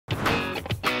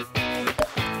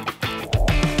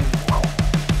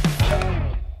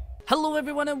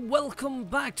everyone and welcome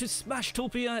back to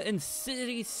Smashtopia in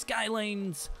Cities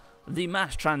Skylines, the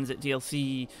Mass Transit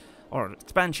DLC, or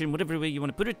expansion, whatever way you want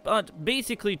to put it. But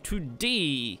basically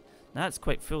today, that's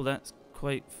quite full, Oh,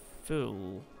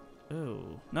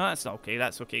 no, that's not okay,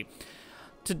 that's okay.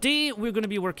 Today we're going to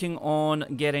be working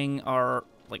on getting our,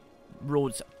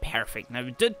 roads perfect. Now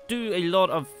we did do a lot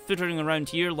of footering around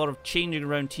here, a lot of changing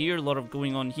around here, a lot of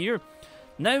going on here.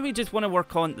 Now we just want to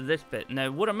work on this bit.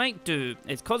 Now what I might do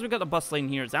is, because we've got the bus lane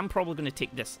here, is I'm probably going to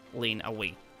take this lane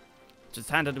away. Just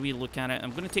handed a wee look at it.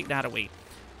 I'm going to take that away.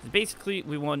 Basically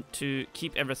we want to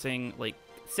keep everything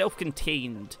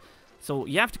self-contained. So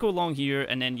you have to go along here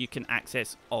and then you can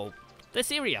access all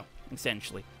this area,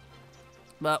 essentially.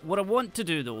 But what I want to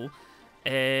do though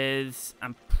is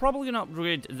I'm probably going to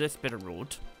upgrade this bit of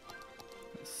road.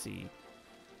 Let's see.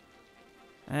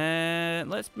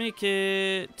 Let's make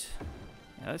it...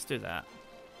 Yeah, let's do that.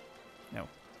 No.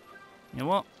 You know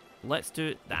what? Let's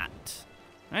do that.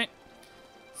 Right?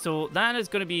 So that is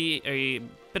going to be a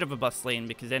bit of a bus lane,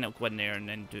 because then it'll go in there and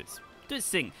then do its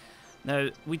thing. Now,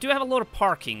 we do have a lot of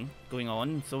parking going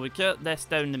on, so we get this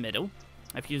down the middle.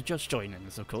 If you're just joining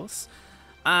us, of course.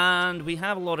 And we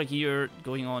have a lot of here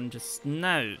going on just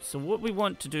now. So what we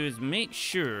want to do is make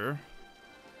sure,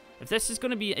 if this is going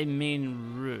to be a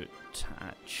main route,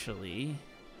 actually,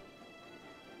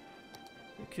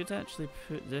 we could actually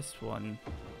put this one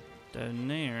down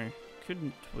there,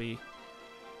 couldn't we?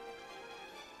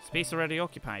 Space already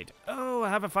occupied. Oh, I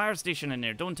have a fire station in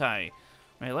there, don't I?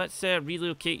 Right, let's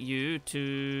relocate you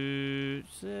to...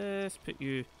 Let's put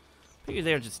you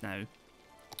there just now.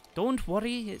 Don't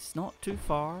worry, it's not too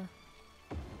far.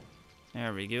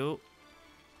 There we go.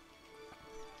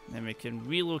 Then we can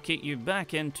relocate you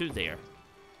back into there.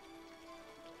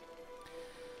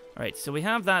 Alright, so we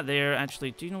have that there.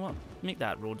 Actually, do you know what? Make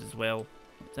that road as well.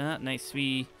 That nice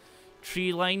wee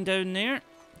tree line down there.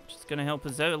 Just going to help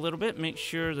us out a little bit. Make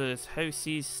sure this house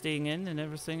is staying in and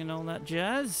everything and all that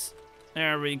jazz.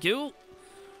 There we go.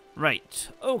 Right.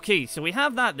 Okay, so we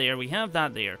have that there. We have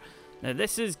that there. Now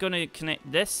this is going to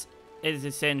connect, this is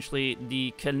essentially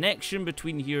the connection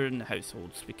between here and the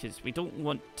households, because we don't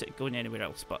want it going anywhere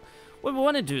else. But what we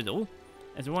want to do though,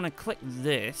 is we want to click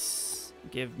this,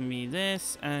 give me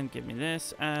this, and give me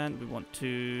this, and we want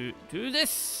to do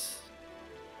this.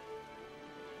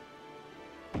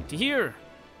 To here.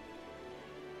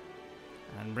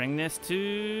 And bring this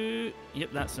to, yep,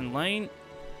 that's in line.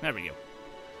 There we go.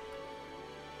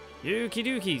 Okie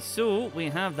dokie, so we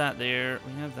have that there,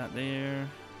 we have that there.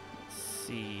 Let's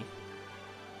see.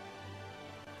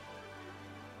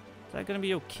 Is that going to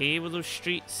be okay with those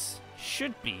streets?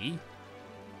 Should be.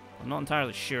 I'm not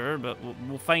entirely sure, but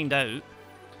we'll find out.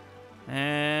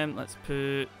 Let's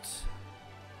put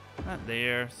that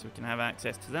there, so we can have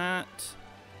access to that.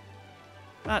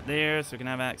 That there, so we can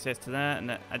have access to that.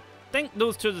 And I think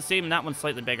those two are the same, and that one's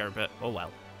slightly bigger, but oh well,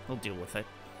 we'll deal with it.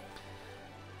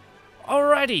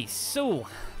 Alrighty, so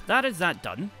that is that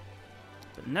done.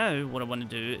 But now what I want to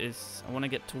do is I want to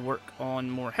get to work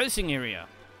on more housing area.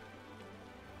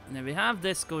 Now we have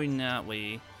this going that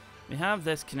way. We have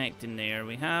this connecting there.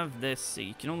 We have this, so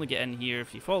you can only get in here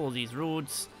if you follow these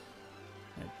roads.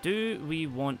 Now, do we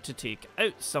want to take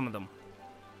out some of them?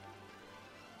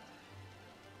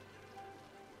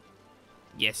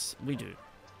 Yes, we do.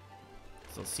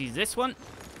 So see this one,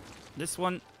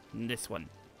 and this one.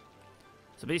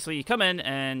 So basically you come in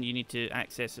and you need to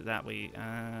access it that way.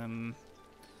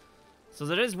 So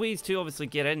there is ways to obviously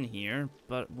get in here,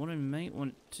 but what I might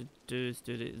want to do is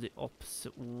do it the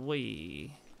opposite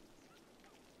way.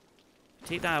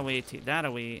 Take that away,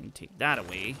 and take that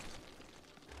away.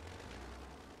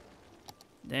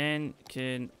 Then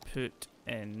can put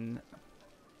in...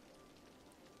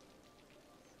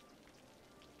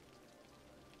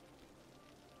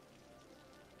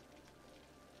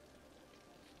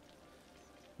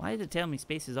 Why did it tell me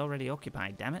space is already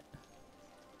occupied, damn it?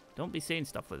 Don't be saying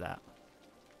stuff like that.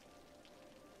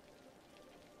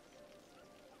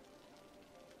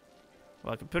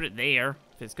 Well, I can put it there,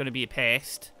 if it's going to be a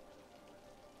pest.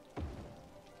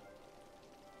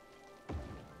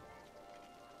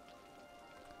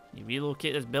 You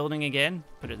relocate this building again,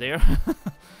 put it there.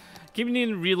 Keep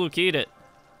needing to relocate it.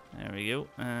 There we go,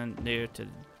 and there to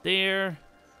there.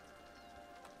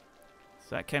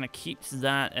 So that kind of keeps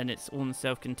that in its own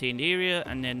self-contained area,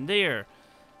 and then there.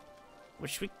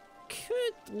 Which we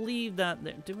could leave that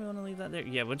there. Do we want to leave that there?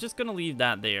 Yeah, we're just going to leave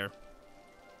that there.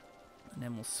 And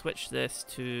then we'll switch this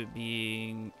to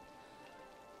being...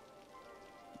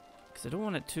 Because I don't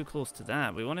want it too close to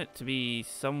that. We want it to be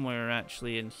somewhere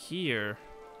actually in here.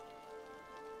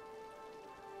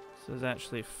 So there's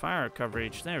actually fire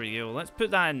coverage. There we go. Let's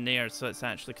put that in there so it's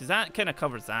actually... Because that kind of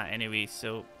covers that anyway,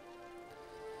 so...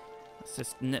 Let's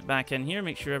just nip back in here,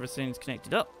 make sure everything's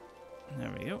connected up.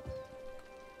 There we go.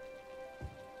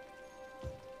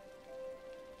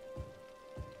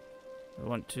 We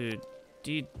want to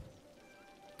do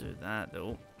that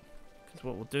though. Because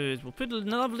what we'll do is we'll put a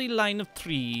lovely line of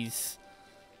trees.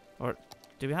 Or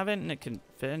do we have anything that can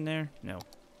fit in there? No.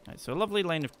 Right, so a lovely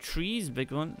line of trees.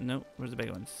 Big one. No, where's the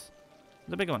big ones?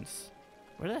 The big ones.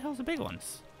 Where the hell's the big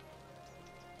ones?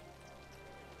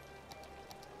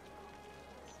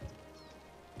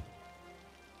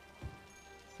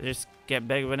 They just get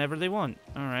big whenever they want.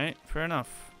 Alright, fair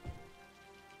enough.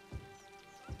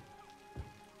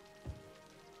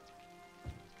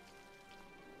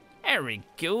 There we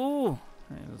go.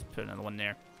 Right, let's put another one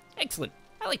there. Excellent.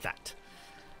 I like that.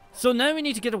 So now we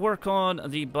need to get to work on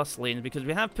the bus lanes because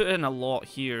we have put in a lot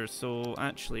here. So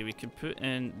actually we could put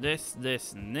in this,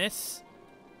 this, and this.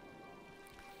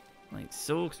 Like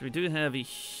so, because we do have a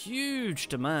huge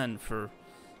demand for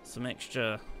some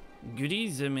extra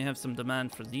goodies, and we have some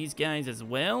demand for these guys as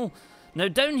well. Now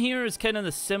down here is kind of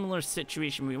the similar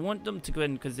situation. We want them to go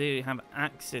in because they have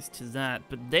access to that,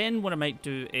 but then what I might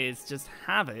do is just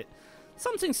have it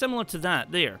something similar to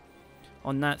that there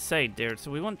on that side there. So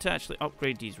we want to actually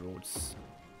upgrade these roads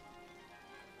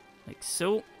like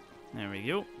so. There we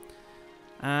go.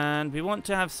 And we want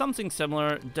to have something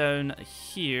similar down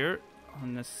here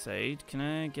on this side. Can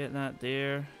I get that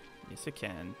there? Yes, I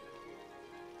can.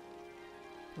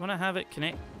 You want to have it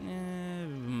connect?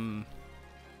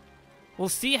 We'll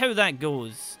see how that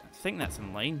goes. I think that's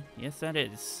in line. Yes, that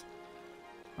is.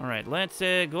 Alright, let's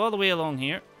go all the way along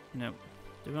here. No.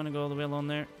 Do we want to go all the way along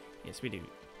there? Yes, we do.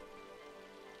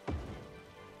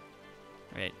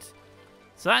 Right.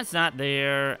 So that's that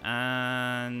there.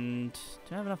 And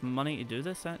do I have enough money to do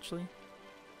this, actually?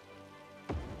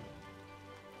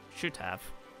 Should have.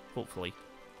 Hopefully.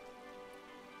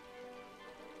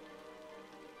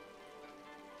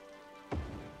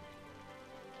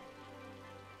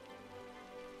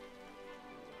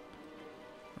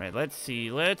 Right, let's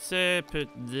see. Let's put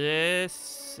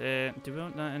this. Do we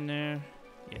want that in there?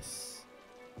 Yes.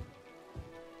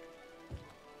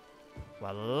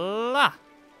 Voila!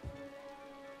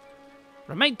 What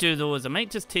I might do though is I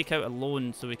might just take out a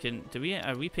loan so we can.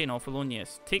 Are we paying off a loan?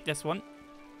 Yes. Take this one.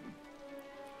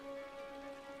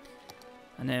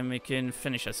 And then we can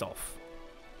finish this off.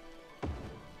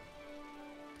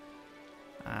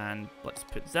 And let's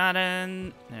put that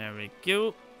in. There we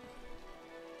go.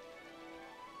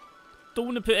 Don't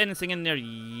want to put anything in there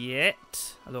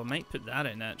yet. Although I might put that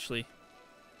in actually.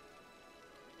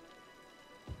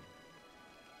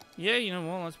 Yeah, you know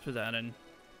what? Let's put that in.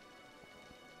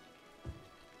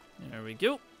 There we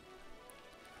go.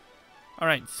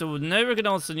 Alright, so now we're going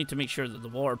to also need to make sure that the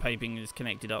water piping is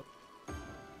connected up.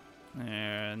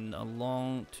 And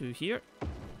along to here.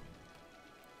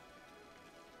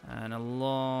 And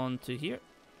along to here.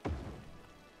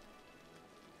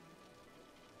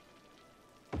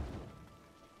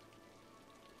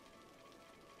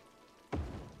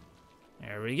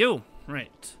 There we go.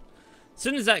 Right. As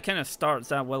soon as that kind of starts,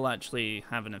 that will actually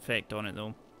have an effect on it,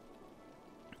 though.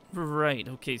 Right.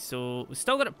 Okay, so we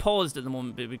still got it paused at the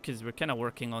moment because we're kind of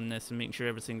working on this and making sure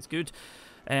everything's good.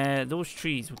 Those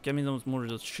trees, give me more of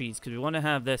those trees because we want to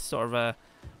have this sort of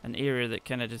an area that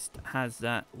kind of just has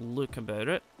that look about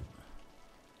it.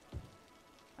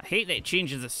 I hate that it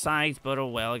changes the size, but oh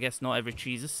well, I guess not every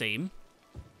tree is the same.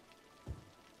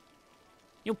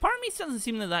 You know, part of me doesn't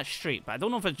seem that straight, but I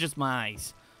don't know if it's just my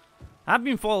eyes. I've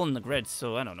been following the grid,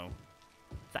 so I don't know.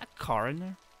 Is that a car in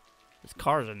there? There's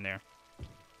cars in there.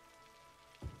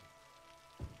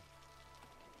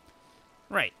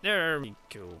 Right, there we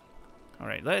go.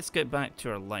 Alright, let's get back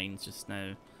to our lines just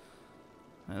now.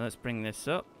 Let's bring this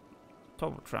up.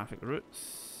 Top of traffic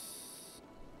routes.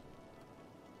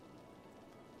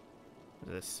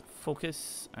 This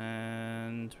focus,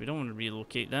 and we don't want to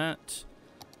relocate that.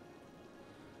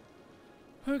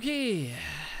 Okay,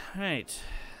 right.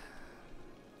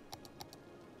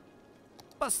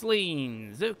 Bus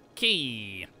lanes,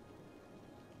 okay.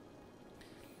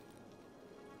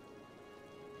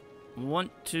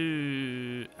 Want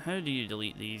to... How do you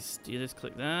delete these? Do you just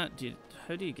click that?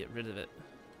 How do you get rid of it?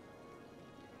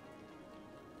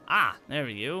 Ah, there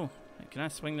we go. Can I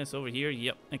swing this over here?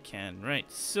 Yep, I can. Right,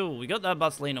 so we got that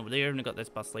bus lane over there, and we got this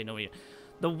bus lane over here.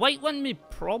 The white one we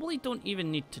probably don't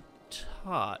even need to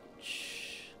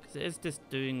touch. It is just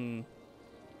doing...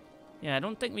 Yeah, I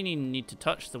don't think we need to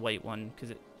touch the white one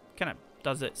because it kind of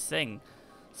does its thing.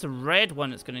 It's the red one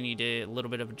that's going to need a little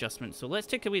bit of adjustment. So let's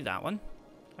take away that one.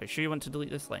 Are you sure you want to delete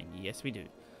this line? Yes, we do.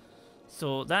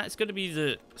 So that's going to be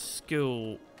the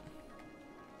school.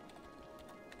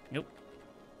 Nope.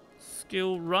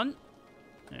 School run.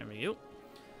 There we go.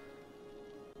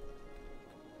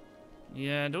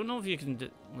 Yeah, I don't know if you can,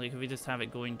 like, if we just have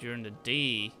it going during the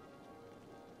day.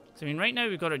 So, I mean, right now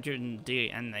we've got it during the day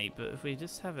and night, but if we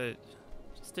just have it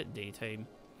just at daytime.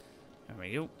 There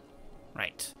we go.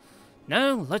 Right.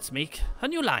 Now, let's make a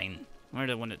new line. Where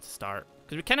do I want it to start?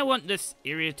 Because we kind of want this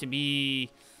area to be,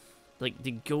 like,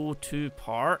 the go-to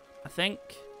part, I think.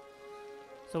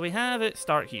 So we have it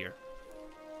start here.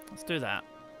 Let's do that.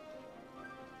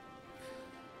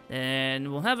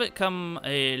 Then we'll have it come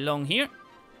along here.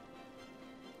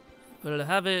 We'll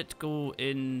have it go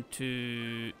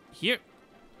into here.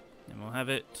 And we'll have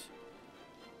it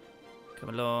come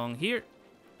along here.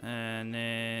 And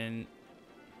then...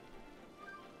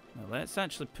 well, let's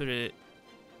actually put it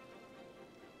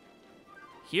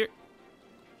here.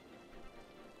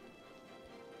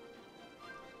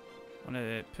 Want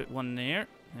to put one there.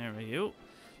 There we go.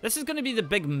 This is going to be the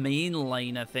big main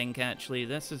line, I think, actually.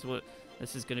 This is what...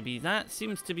 this is going to be. That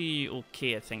seems to be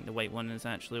okay, I think. The white one is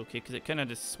actually okay, because it kind of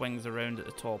just swings around at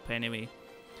the top anyway.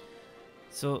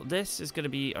 So this is going to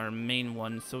be our main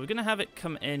one. So we're going to have it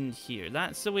come in here.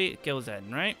 That's the way it goes in,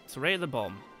 right? So right at the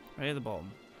bottom. Right at the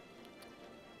bottom.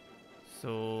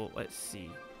 So let's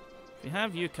see. If we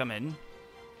have you come in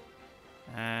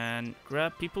and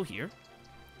grab people here.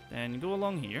 Then you go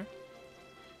along here.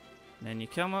 Then you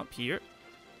come up here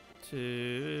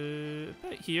to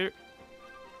about here.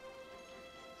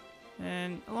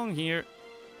 And along here.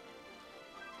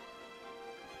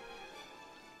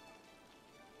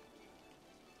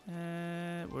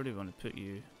 Where do we want to put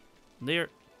you? There.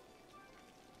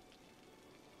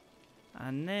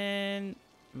 And then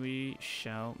we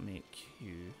shall make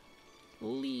you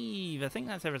leave. I think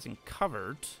that's everything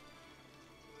covered.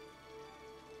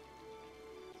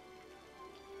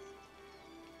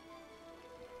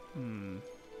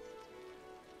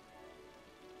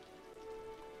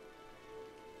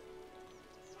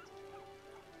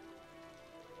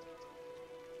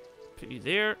 Put you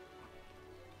there.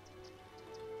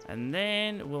 And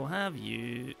then we'll have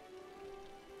you...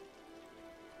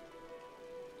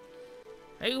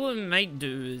 what we might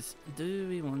do is... do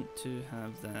we want to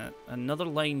have that? Another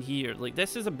line here. Like,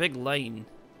 this is a big line.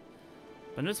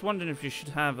 But I'm just wondering if you should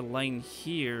have a line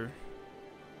here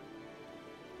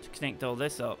to connect all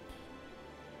this up.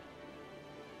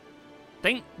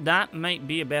 Think that might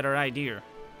be a better idea.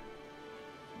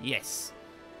 Yes.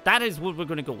 That is what we're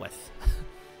going to go with.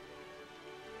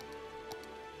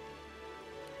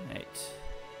 Right.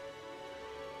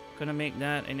 Gonna make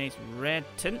that a nice red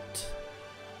tint.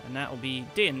 And that will be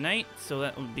day and night. So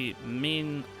that will be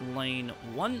main line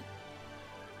 1.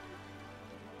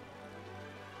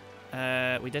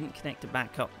 We didn't connect it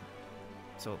back up.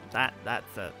 So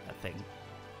that's a thing.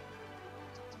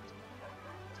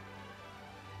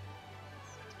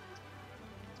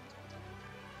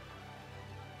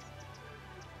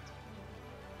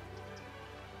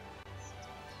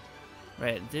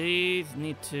 Right, these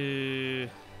need to...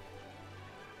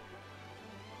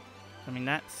 I mean,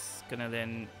 that's gonna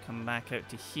then come back out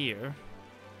to here.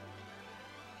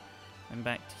 And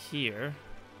back to here.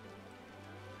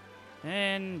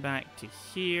 And back to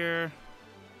here.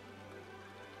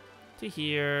 To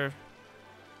here.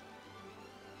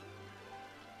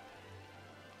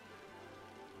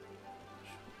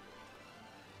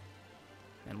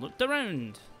 And looked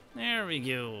around. There we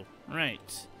go.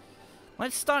 Right.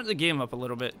 Let's start the game up a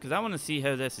little bit, because I want to see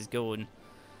how this is going.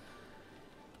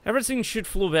 Everything should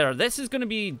flow better. This is going to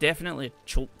be definitely a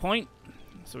choke point,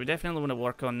 so we definitely want to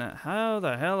work on that. How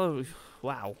the hell are we...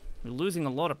 wow, we're losing a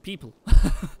lot of people.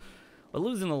 We're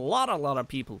losing a lot of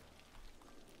people.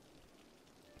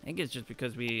 I think it's just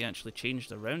because we actually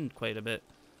changed around quite a bit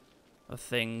of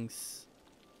things.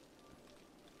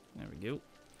 There we go.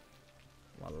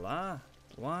 Voila.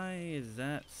 Why is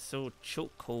that so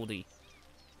chokeholdy?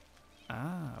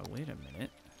 Ah, wait a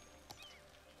minute.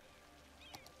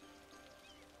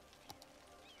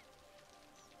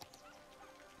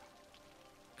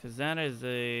 Because that is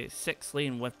a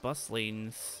 6-lane with bus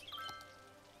lanes.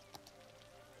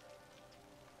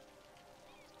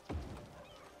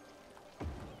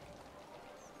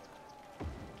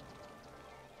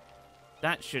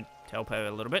 That should help out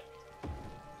a little bit.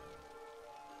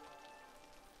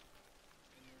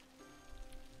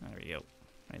 There we go.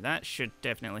 Right, that should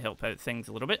definitely help out things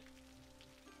a little bit.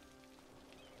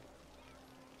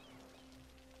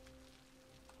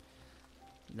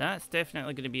 That's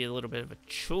definitely going to be a little bit of a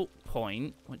choke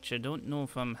point, which I don't know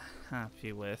if I'm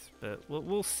happy with, but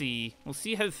we'll see. We'll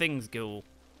see how things go.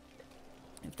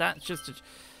 If that's just a...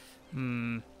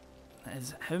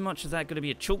 How much is that going to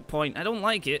be a choke point? I don't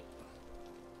like it.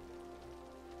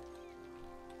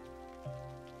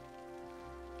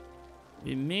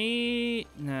 We may...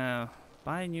 No.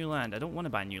 Buy new land. I don't want to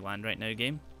buy new land right now,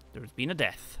 game. There's been a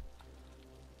death.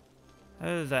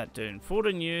 How's that doing? 4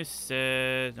 in use.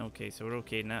 Okay, so we're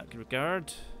okay in that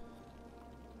regard.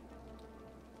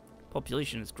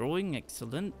 Population is growing.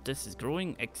 Excellent. This is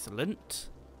growing. Excellent.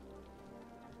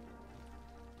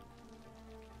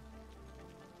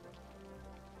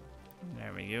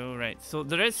 There we go. Right. So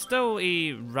there is still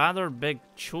a rather big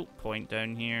choke point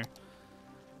down here.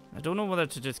 I don't know whether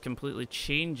to just completely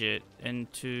change it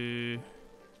into...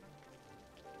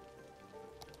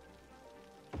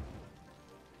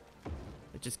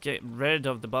 Just get rid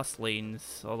of the bus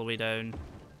lanes all the way down.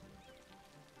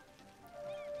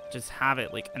 Just have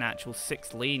it like an actual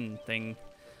 6-lane thing.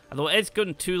 Although it is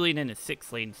going 2-lane in a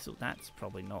 6-lane, so that's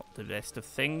probably not the best of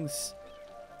things.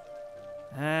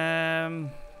 So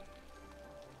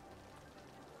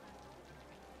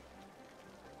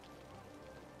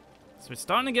we're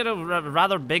starting to get a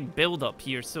rather big build up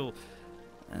here, so...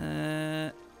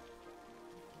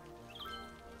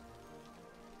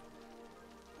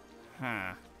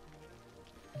 Huh.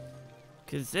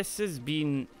 Because this has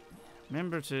been...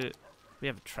 Remember to... We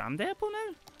have a tram depot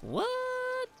now?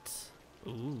 What?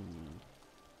 Ooh.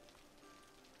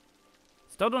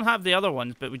 Still don't have the other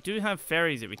ones, but we do have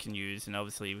ferries that we can use, and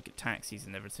obviously we get taxis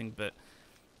and everything, but...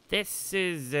 This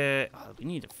is... Oh, we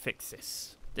need to fix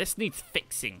this. This needs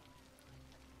fixing.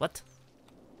 What?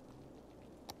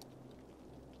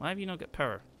 Why have you not got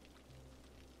power?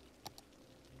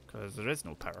 Because there is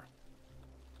no power.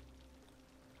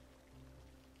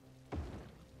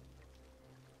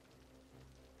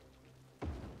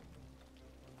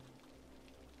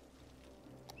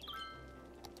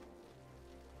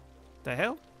 The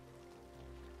hell?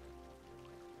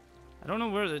 I don't know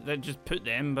where they just put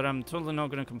them, but I'm totally not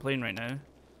going to complain right now.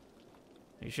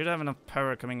 You should have enough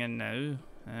power coming in now.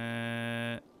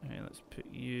 Right, let's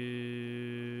put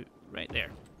you right there.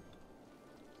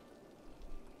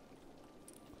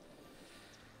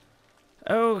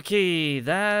 Okay,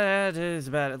 that is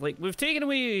bad. Like, we've taken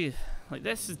away... Like,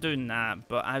 this is doing that,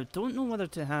 but I don't know whether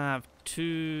to have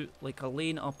two, like, a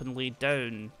lane up and lane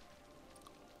down.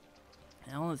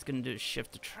 And all it's going to do is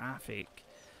shift the traffic.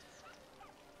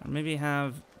 Or maybe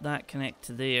have that connect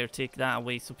to there, take that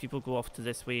away so people go off to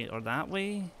this way or that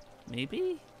way?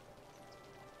 Maybe?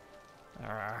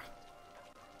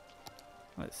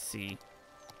 Let's see.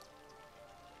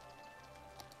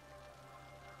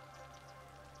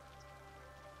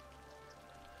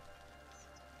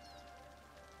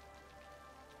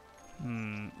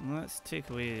 Let's take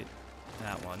away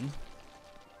that one.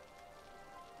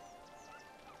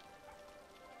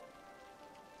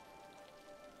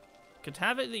 Could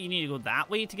have it that you need to go that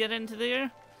way to get into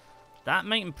there. That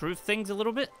might improve things a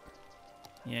little bit.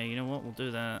 Yeah, you know what? We'll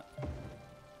do that.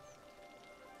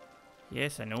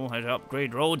 Yes, I know how to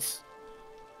upgrade roads.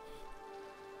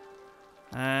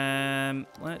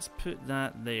 Let's put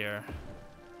that there.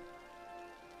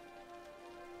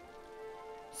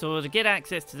 So to get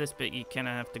access to this bit, you kind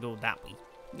of have to go that way.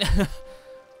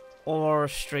 Or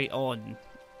straight on.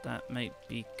 That might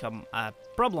become a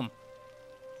problem.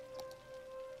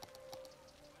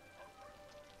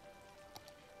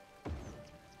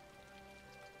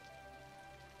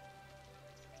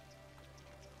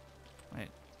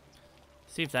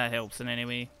 See if that helps in any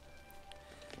way.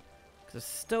 Because I'm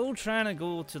still trying to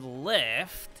go to the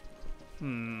left.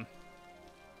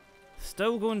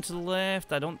 Still going to the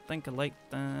left. I don't think I like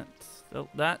that. Oh,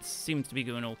 that seems to be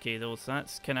going okay though. So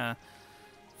that's kind of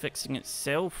fixing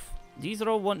itself. These are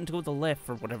all wanting to go to the left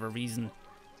for whatever reason.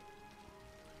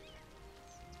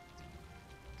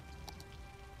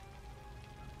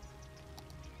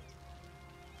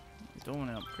 Don't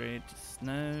want to upgrade just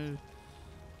now.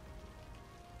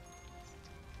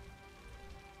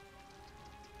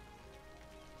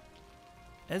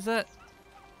 Is it?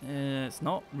 It's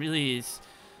not really.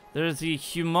 There's a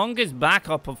humongous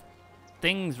backup of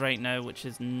things right now, which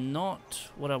is not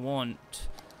what I want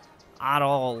at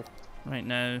all right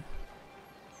now.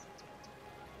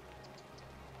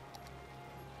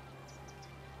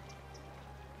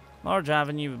 Large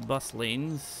avenue with bus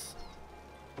lanes.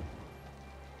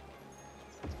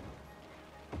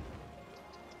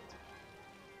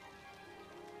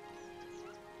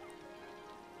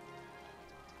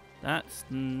 That's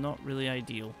not really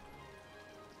ideal.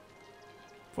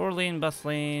 4-lane bus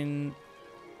lane,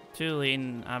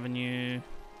 2-lane avenue,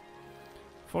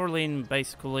 4-lane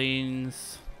bicycle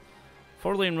lanes,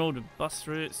 4-lane road with bus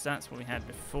routes. That's what we had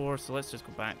before, so let's just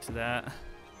go back to that.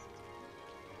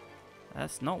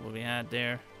 That's not what we had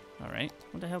there. Alright.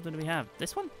 What the hell did we have?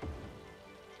 This one?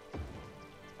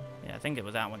 Yeah, I think it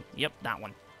was that one. Yep, that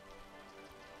one.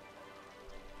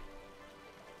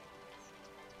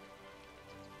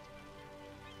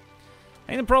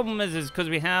 I think the problem is because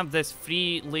we have this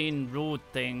 3-lane road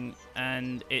thing,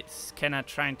 and it's kind of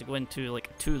trying to go into like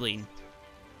a 2-lane.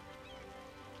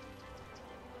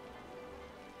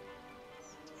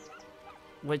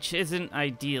 Which isn't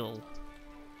ideal.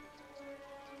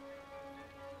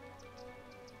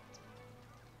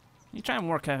 You try and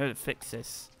work out how to fix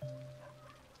this.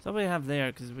 So what we have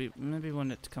there, because we maybe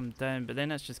want it to come down, but then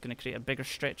that's just going to create a bigger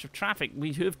stretch of traffic.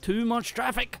 We have too much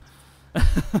traffic!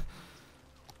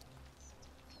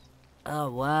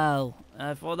 Oh wow,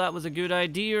 I thought that was a good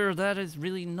idea. That is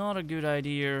really not a good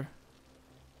idea.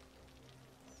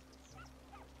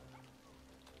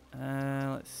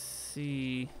 Let's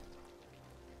see.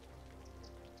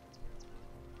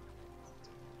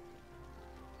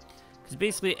 Because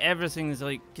basically everything is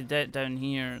like cadet down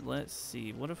here. Let's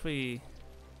see, what if we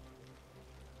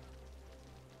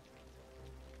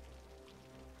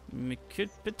could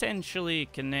potentially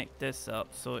connect this up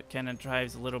so it kind of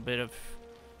drives a little bit of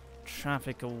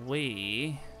traffic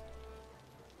away.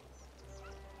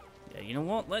 Yeah, you know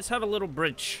what? Let's have a little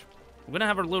bridge. We're gonna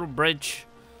have a little bridge.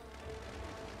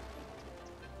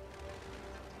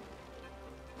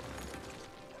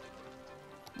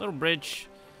 Little bridge.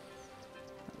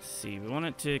 Let's see. We want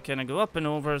it to kind of go up and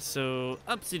over, so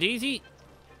upsy daisy.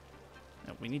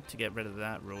 No, we need to get rid of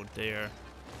that road there.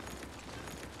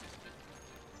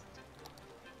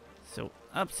 So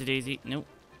upsy daisy. Nope.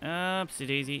 Upsy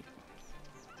daisy.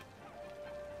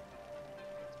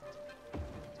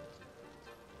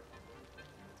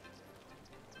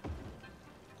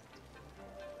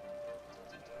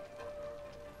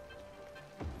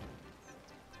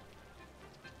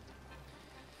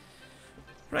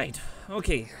 Right,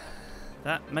 okay.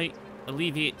 That might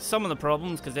alleviate some of the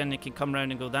problems, because then they can come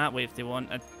around and go that way if they want.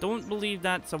 I don't believe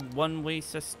that's a one-way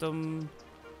system.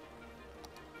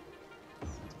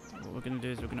 What we're going to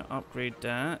do is we're going to upgrade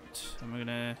that. And we're going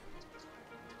to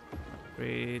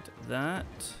upgrade that.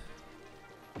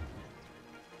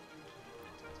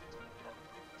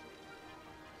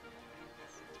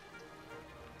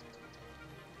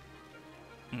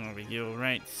 There we go,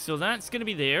 right. So that's going to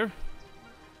be there.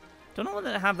 Don't know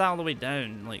whether to have that all the way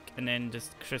down, like, and then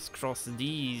just crisscross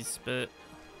these, but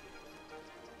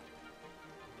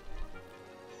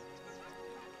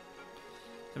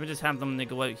let me just have them, they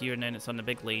go out here and then it's on the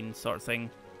big lane sort of thing.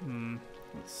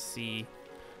 Let's see.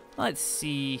 Let's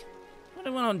see. What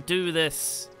do I want to do with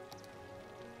this?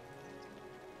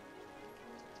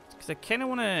 Because I kind of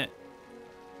want to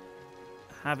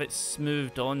have it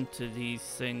smoothed onto these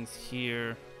things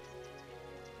here.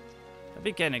 That'd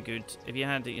be kind of good if you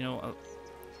had, you know,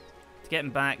 to get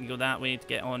them back, you go that way, to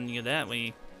get on, you go that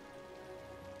way.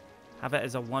 Have it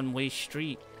as a one-way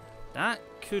street. That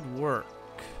could work.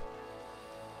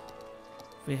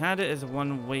 If we had it as a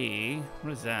one-way,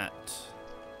 what is that?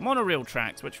 Monorail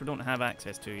tracks, which we don't have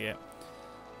access to yet.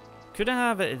 Could I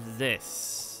have it as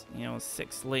this? You know,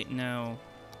 6 late now.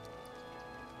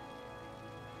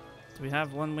 Do we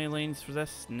have one-way lanes for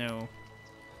this? No.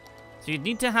 So you'd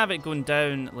need to have it going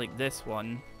down like this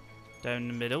one, down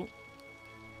the middle.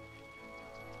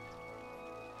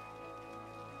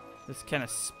 Just kind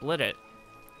of split it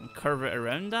and curve it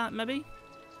around that, maybe?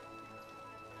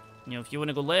 You know, if you want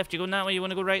to go left, you're going that way. You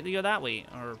want to go right, you go that way.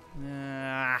 Or,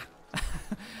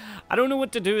 I don't know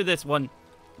what to do with this one.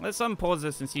 Let's unpause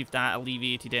this and see if that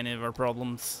alleviated any of our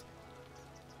problems.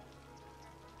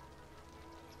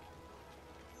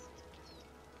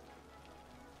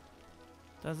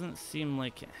 Doesn't seem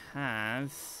like it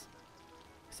has.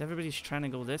 Because everybody's trying to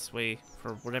go this way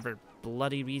for whatever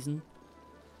bloody reason.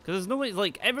 Because there's no way,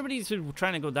 like, everybody's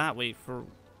trying to go that way for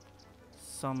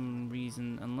some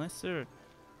reason. Unless they're...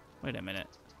 Wait a minute.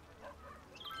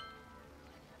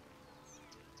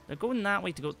 They're going that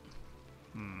way to go...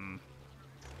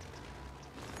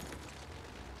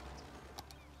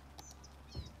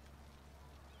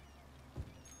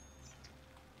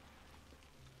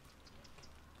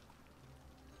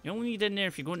 You only need in there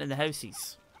if you're going to the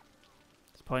houses.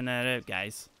 Just point that out,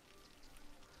 guys.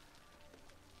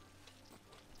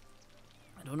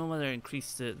 I don't know whether to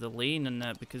increase the lane on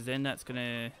that, because then that's going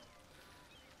to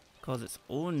cause its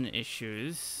own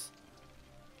issues.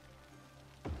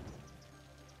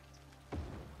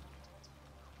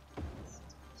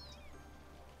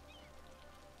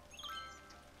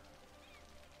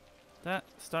 That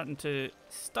starting to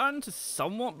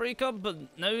somewhat break up,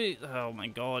 but now, oh my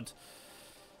god.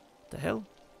 The hell?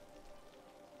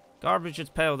 Garbage is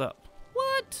piled up.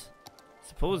 What?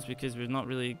 suppose, because we've not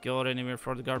really got anywhere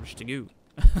for the garbage to go.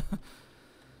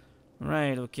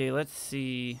 Right, okay, let's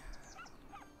see.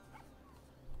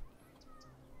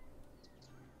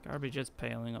 Garbage is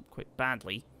piling up quite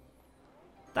badly.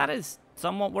 That is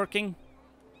somewhat working.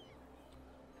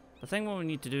 I think what we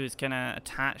need to do is kind of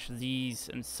attach these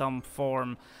in some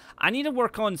form. I need to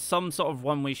work on some sort of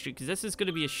one-way street, because this is going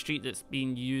to be a street that's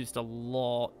being used a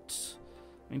lot.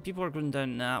 I mean, people are going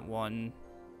down that one.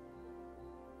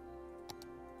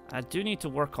 I do need to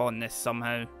work on this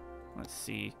somehow. Let's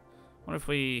see. What if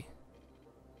we...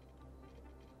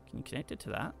 Can you connect it to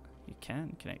that? You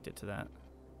can connect it to that.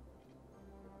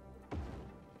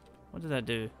 What did that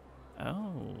do?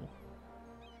 Oh.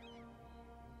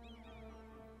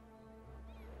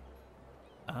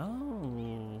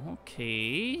 Oh,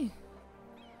 okay.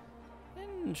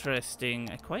 Interesting.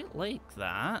 I quite like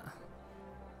that.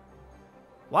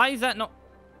 Why is that not...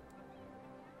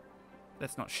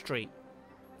 That's not straight.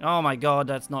 Oh my god,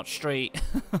 that's not straight.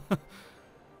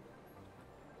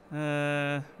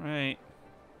 Right.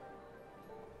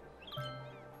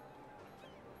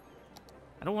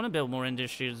 I don't want to build more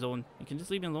industrial zone. You can just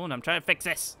leave me alone. I'm trying to fix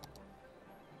this.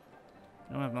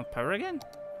 I don't have enough power again?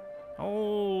 Oh,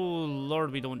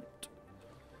 Lord, we don't.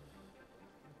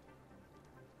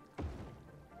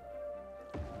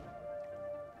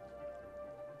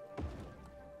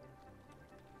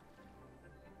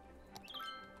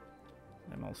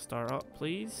 Them all start up,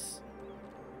 please.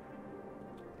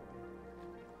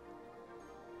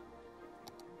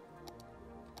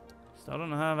 Still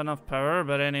don't have enough power,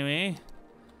 but anyway.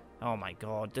 Oh my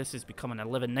god, this is becoming a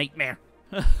living nightmare.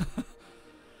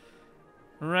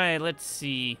 Right, let's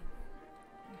see.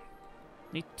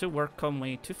 Need to work on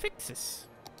way to fix this.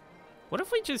 What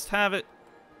if we just have it...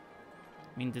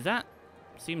 I mean, does that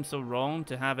seem so wrong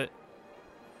to have it?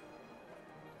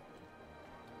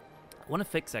 I want to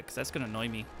fix that because that's going to annoy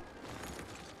me.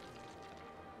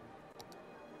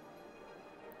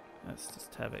 Let's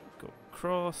just have it go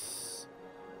across.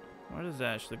 Where does it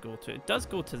actually go to? It does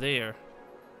go to there.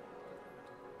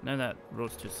 Now that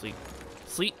road's too steep.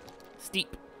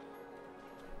 Steep.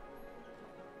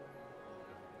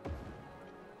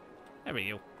 There we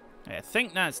go. I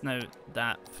think that's now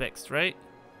that fixed, right?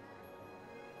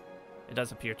 It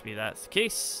does appear to be that's the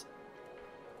case.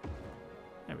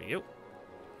 There we go.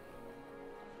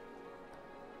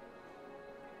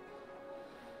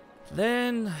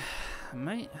 Then I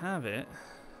might have it.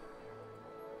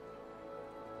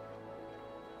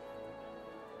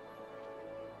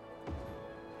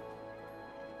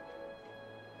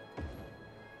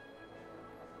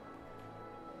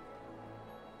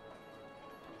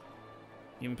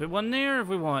 You can put one there if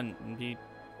we want. It'd be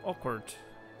awkward. Do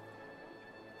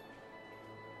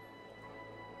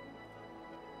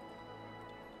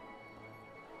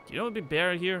you know what would be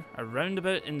better here? A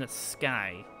roundabout in the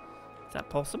sky. Is that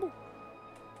possible?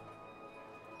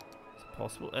 Is it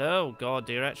possible? Oh god,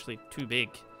 they're actually too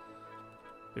big.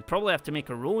 We'd probably have to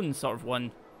make our own sort of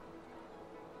one.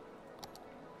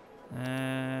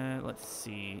 Let's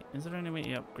see. Is there any way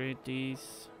to upgrade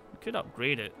these? We could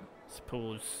upgrade it, I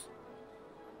suppose.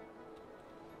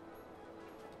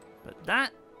 But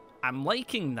that, I'm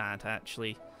liking that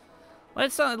actually.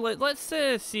 Let's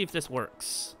see if this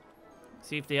works.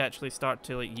 See if they actually start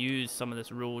to like use some of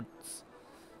this roads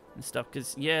and stuff.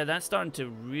 Because yeah, that's starting to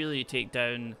really take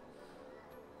down.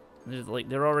 Like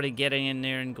they're already getting in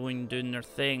there and going doing their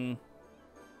thing.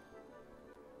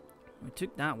 We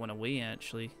took that one away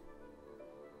actually.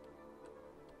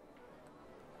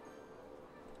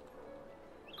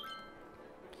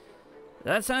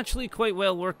 That's actually quite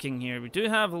well working here. We do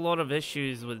have a lot of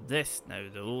issues with this now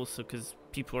though, also because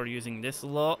people are using this a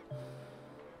lot.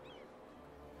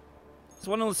 It's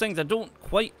one of those things I don't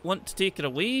quite want to take it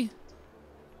away.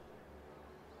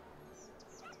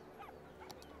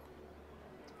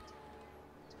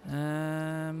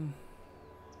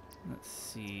 Let's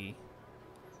see.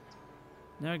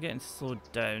 Now we're getting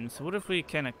slowed down. So what if we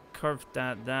kind of curved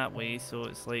that way so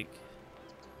it's like...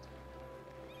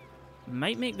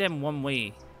 Might make them one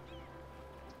way.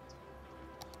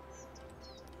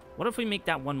 What if we make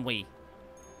that one way?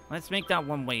 Let's make that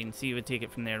one way and see if we take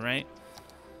it from there, right?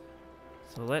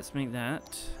 So let's make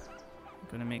that. I'm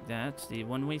gonna make that the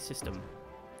one-way system.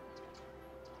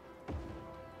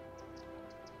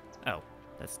 Oh,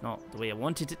 that's not the way I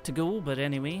wanted it to go, but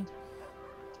anyway.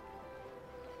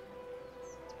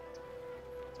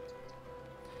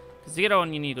 Because to get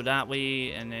on, you need to go that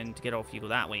way, and then to get off, you go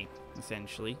that way,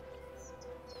 essentially.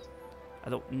 I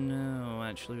don't know,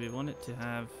 actually. We want it to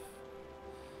have...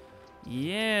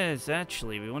 Yes,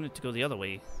 actually, we want it to go the other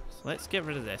way. So let's get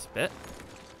rid of this bit.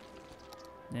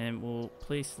 Then we'll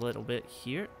place a little bit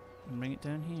here and bring it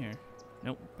down here.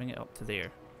 Nope, bring it up to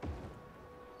there.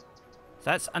 So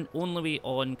that's an only way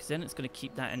on, because then it's going to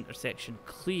keep that intersection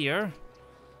clear.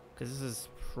 Because this is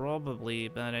probably a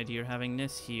bad idea having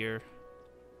this here.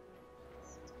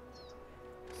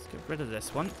 Let's get rid of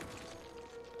this one.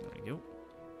 There we go.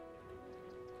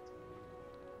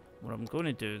 What I'm going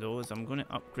to do though is I'm going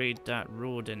to upgrade that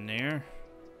road in there.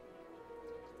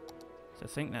 So I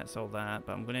think that's all that,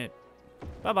 but I'm going to...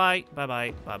 Bye-bye,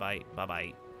 bye-bye, bye-bye,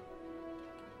 bye-bye.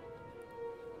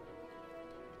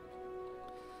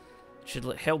 Should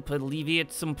help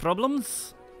alleviate some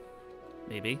problems.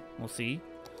 Maybe, we'll see.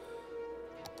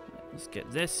 Let's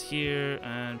get this here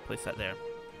and place that there.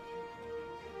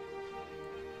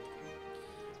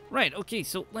 Right, okay,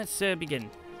 so let's begin.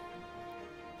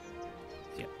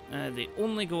 Yeah, they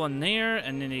only go on there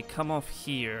and then they come off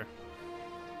here.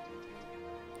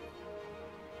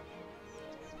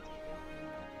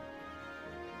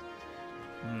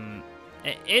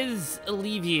 It is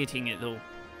alleviating it though.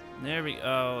 There we go.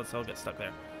 Oh, let's all get stuck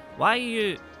there. Why are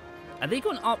you... Are they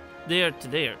going up there to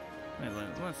there? Wait,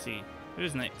 let's see.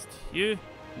 Who's next? You?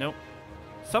 Nope.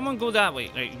 Someone go that way.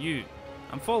 Right, you.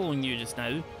 I'm following you just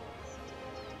now.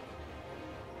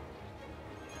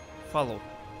 Follow.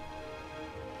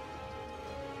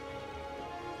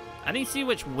 I need to see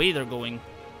which way they're going.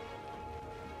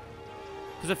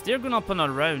 Because if they're going up and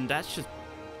around, that's just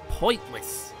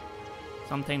pointless.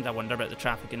 Sometimes I wonder about the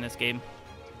traffic in this game.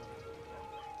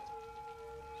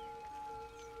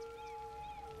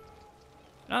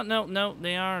 Oh, no,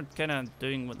 they are kind of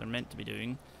doing what they're meant to be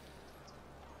doing.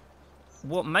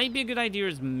 What might be a good idea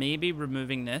is maybe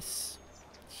removing this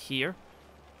here.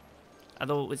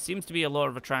 Although it seems to be a lot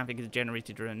of the traffic is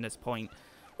generated around this point.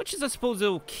 Which is, I suppose,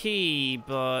 okay,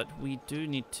 but we do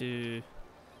need to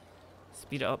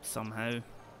speed it up somehow.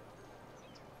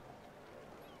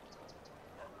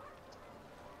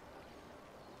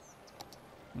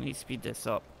 We need to speed this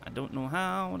up. I don't know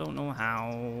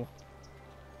how,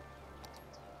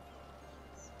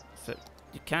 So,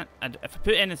 you can't... If I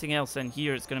put anything else in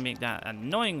here, it's going to make that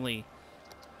annoyingly...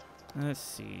 Let's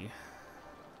see.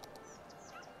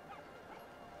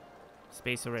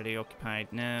 Space already occupied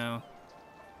now.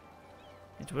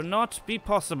 It will not be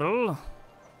possible.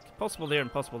 Possible there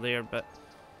and possible there, but...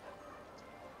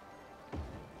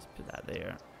 Let's put that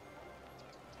there.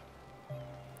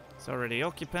 It's already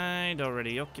occupied,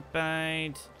 already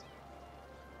occupied.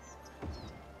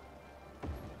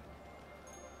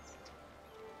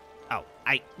 Oh,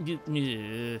 let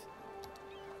me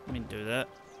do that.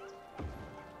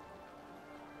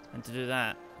 And to do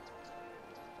that.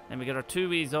 Then we got our two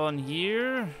ways on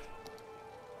here.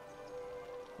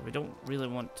 We don't really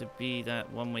want to be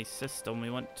that one-way system. We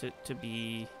want it to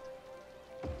be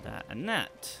that and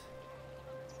that.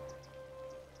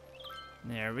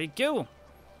 There we go.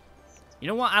 You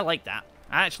know what? I like that.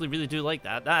 I actually really do like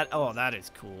that. Oh, that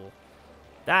is cool.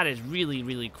 That is really,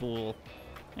 really cool.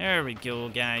 There we go,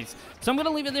 guys. So I'm going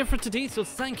to leave it there for today. So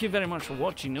thank you very much for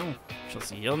watching. Shall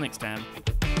see you all next time.